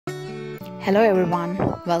Hello everyone,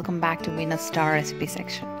 welcome back to Venus Star recipe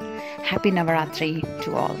section. Happy Navaratri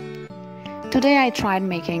to all. Today I tried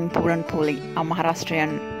making Puran poli, a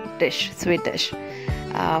Maharashtrian dish, sweet dish,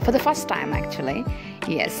 for the first time actually.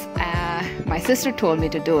 Yes, my sister told me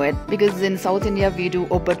to do it because in South India we do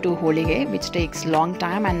obbatu holige, which takes long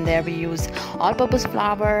time, and there we use all-purpose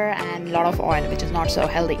flour and a lot of oil, which is not so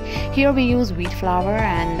healthy. Here we use wheat flour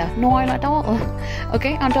and no oil at all.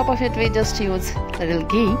 Okay, on top of it we just use a little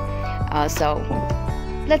ghee. So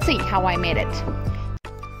let's see how I made it.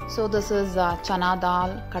 So this is chana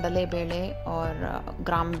dal, kadale bele, or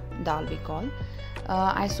gram dal we call.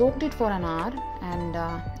 I soaked it for an hour, and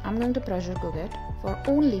I'm going to pressure cook it for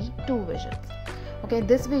only 2 whistles. Okay,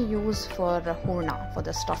 this we use for hurna, for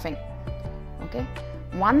the stuffing. Okay,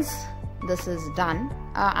 once this is done,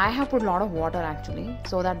 I have put a lot of water actually,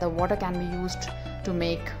 so that the water can be used to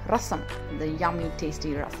make rasam, the yummy tasty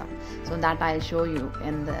rasam. So that I'll show you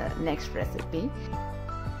in the next recipe.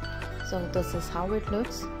 So this is how it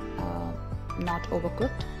looks, not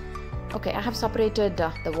overcooked. Okay, I have separated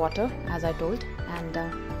the water as I told, and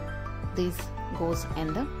this goes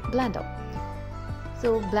in the blender.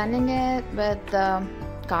 So blending it with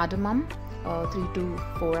cardamom, 3 to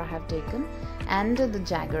 4 I have taken, and the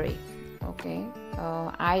jaggery. Okay,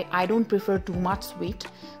 I don't prefer too much sweet,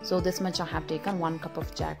 so this much I have taken, 1 cup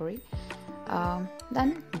of jaggery.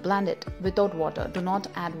 Then blend it without water. Do not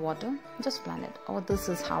add water, just blend it. Oh, this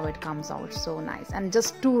is how it comes out, so nice. And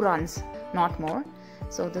just 2 runs, not more.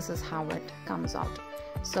 So this is how it comes out.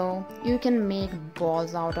 So you can make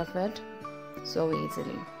balls out of it so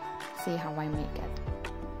easily. See how I make it.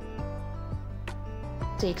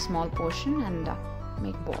 Take small portion and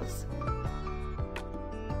make balls.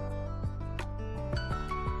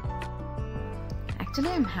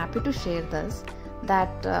 Actually, I'm happy to share this,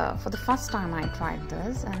 that for the first time I tried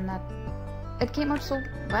this, and that it came out so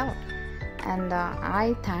well. And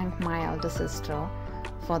I thank my elder sister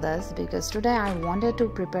for this, because today I wanted to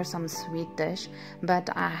prepare some sweet dish, but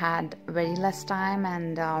I had very less time,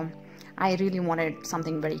 and I really wanted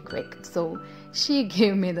something very quick. So she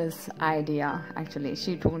gave me this idea. Actually,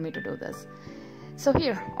 she told me to do this. So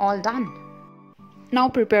here, all done. Now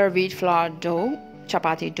prepare wheat flour dough,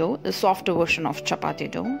 chapati dough, the softer version of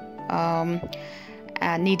chapati dough.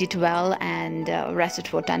 Knead it well and rest it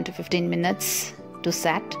for 10 to 15 minutes to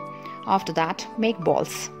set. After that, make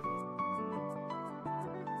balls.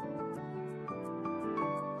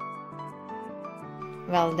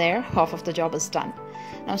 Well, there, half of the job is done.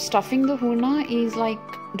 Now stuffing the hurna is like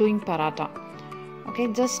doing paratha.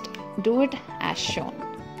 Okay, just do it as shown.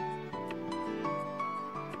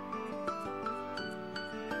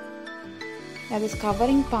 Now this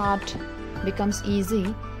covering part becomes easy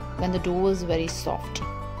when the dough is very soft.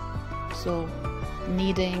 So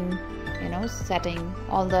kneading, setting,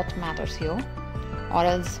 all that matters here. Or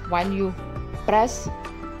else while you press,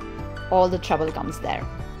 all the trouble comes there.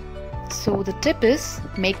 So the tip is,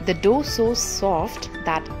 make the dough so soft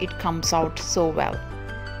that it comes out so well.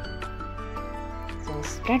 So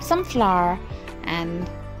spread some flour and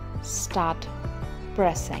start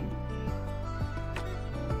pressing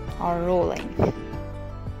or rolling.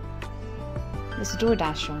 Just do it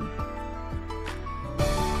as shown.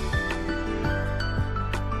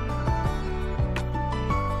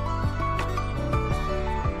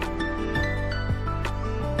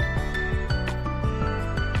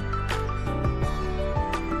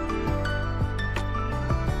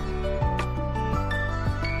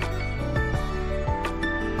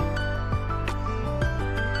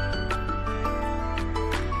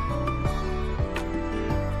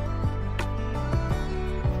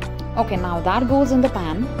 Okay, now that goes in the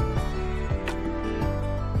pan.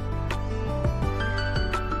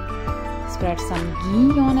 Spread some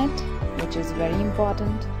ghee on it, which is very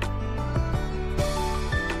important.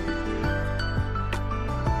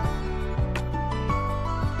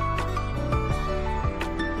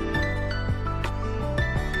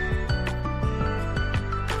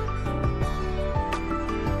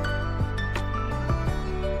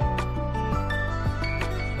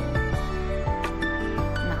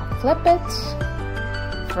 Flip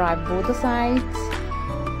it, fry both the sides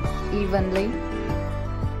evenly.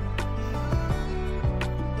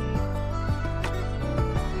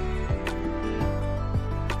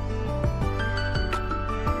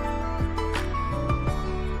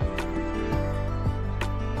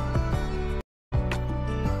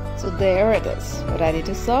 So there it is, ready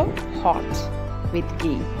to serve, hot with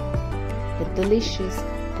ghee. The delicious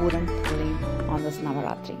Puran poli on this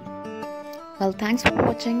Navaratri. Well, thanks for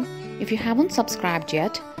watching. If you haven't subscribed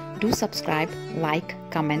yet, do subscribe, like,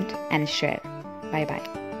 comment and share. Bye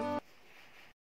bye.